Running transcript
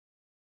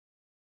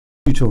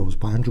Tutorials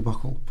by Andrew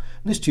Buckle.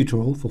 In this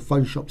tutorial for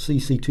Photoshop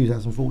CC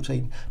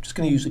 2014, I'm just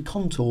going to use a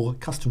contour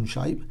custom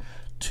shape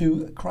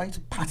to create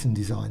a pattern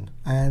design,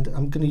 and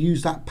I'm going to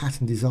use that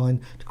pattern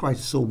design to create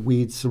a sort of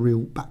weird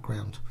surreal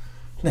background.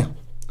 Now,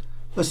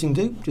 first thing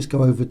to do, just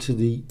go over to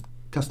the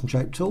custom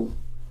shape tool,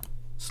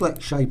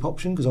 select shape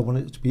option because I want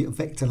it to be a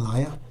vector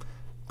layer.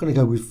 I'm going to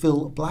go with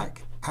fill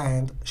black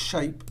and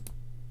shape,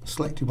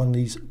 selected one of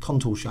these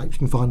contour shapes. You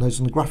can find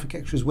those on the Graphic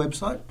Extras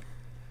website.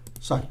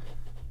 So I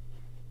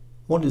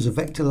want it as a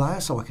vector layer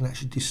so I can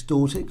actually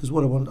distort it, because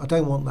what I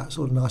don't want that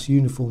sort of nice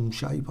uniform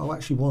shape. I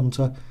actually want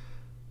to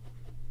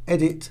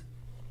edit,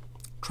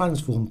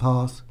 transform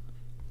path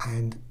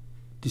and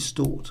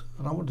distort,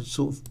 and I want to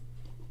sort of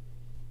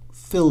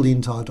fill the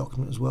entire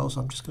document as well, so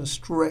I'm just going to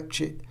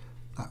stretch it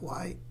that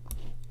way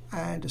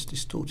and just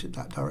distort it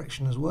that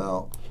direction as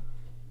well,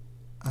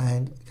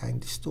 and again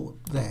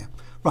distort there.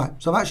 Right,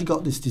 so I've actually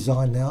got this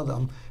design now that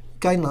I'm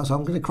again, so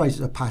I'm going to create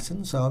a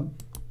pattern, so I'm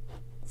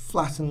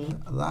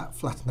flatten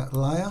that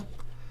layer.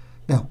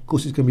 Now of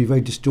course it's going to be a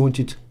very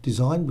disjointed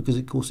design because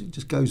of course it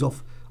just goes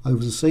off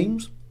over the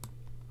seams.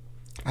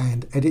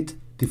 And edit,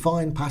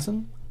 define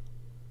pattern,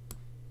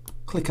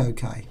 click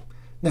OK.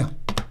 Now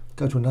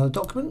go to another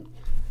document.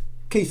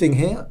 Key thing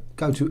here,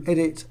 go to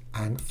edit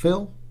and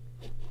fill,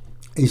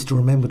 is to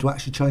remember to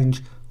actually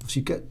change,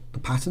 obviously you get the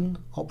pattern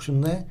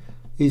option there,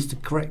 is to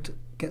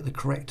get the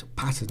correct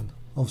pattern.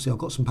 Obviously I've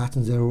got some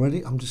patterns there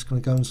already. I'm just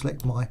going to go and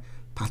select my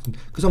pattern,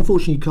 because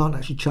unfortunately you can't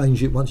actually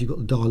change it once you've got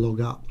the dialog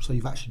up, so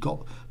you've actually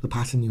got the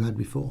pattern you had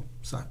before.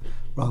 So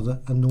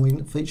rather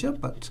annoying feature,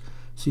 but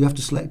so you have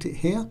to select it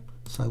here.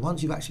 So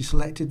once you've actually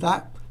selected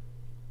that,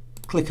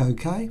 click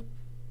OK,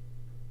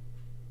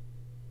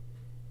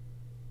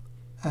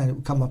 and it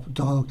will come up a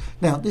dialog.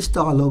 Now this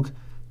dialog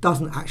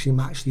doesn't actually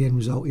match the end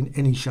result in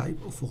any shape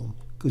or form,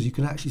 because you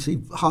can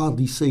actually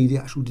hardly see the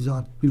actual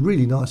design. It'd be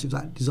really nice if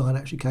that design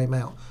actually came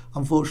out.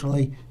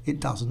 Unfortunately it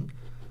doesn't,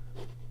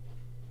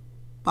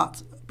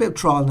 but a bit of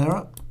trial and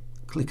error.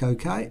 Click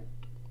OK,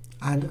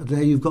 and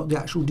there you've got the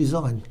actual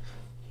design.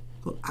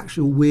 Got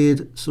actual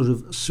weird sort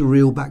of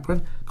surreal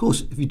background. Of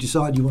course, if you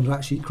decide you want to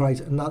actually create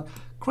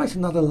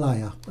another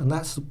layer, and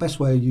that's the best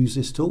way to use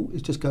this tool,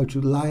 is just go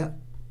to layer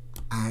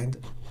and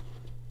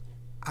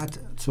add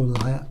to a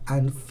layer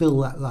and fill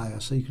that layer,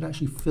 so you can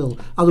actually fill.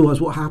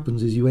 Otherwise what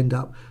happens is you end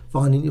up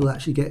finding you'll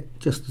actually get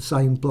just the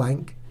same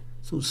blank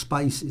sort of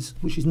spaces,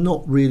 which is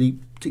not really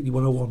particularly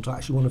what I want. I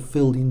actually want to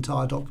fill the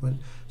entire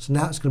document. So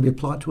now it's going to be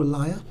applied to a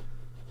layer.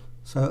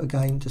 So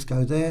again, just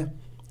go there.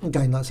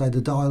 Again, like I say, the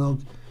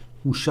dialogue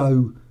will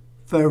show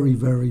very,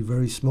 very,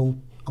 very small.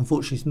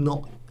 Unfortunately it's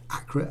not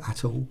accurate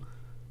at all.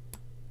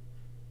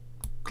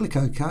 Click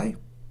OK.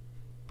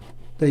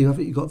 There you have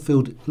it, you've got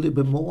filled a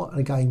little bit more, and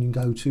again you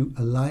can go to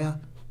a layer,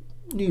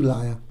 new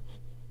layer,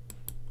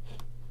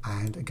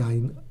 and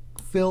again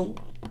fill,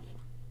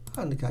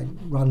 and again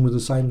run with the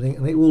same thing,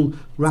 and it will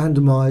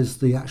randomize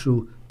the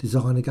actual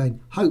design again.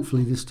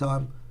 Hopefully this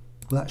time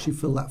we'll actually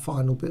fill that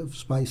final bit of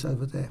space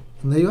over there,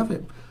 and there you have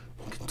it.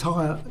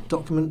 Entire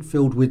document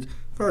filled with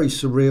very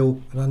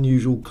surreal and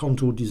unusual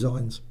contour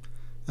designs,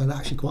 and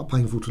actually quite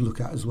painful to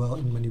look at as well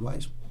in many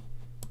ways.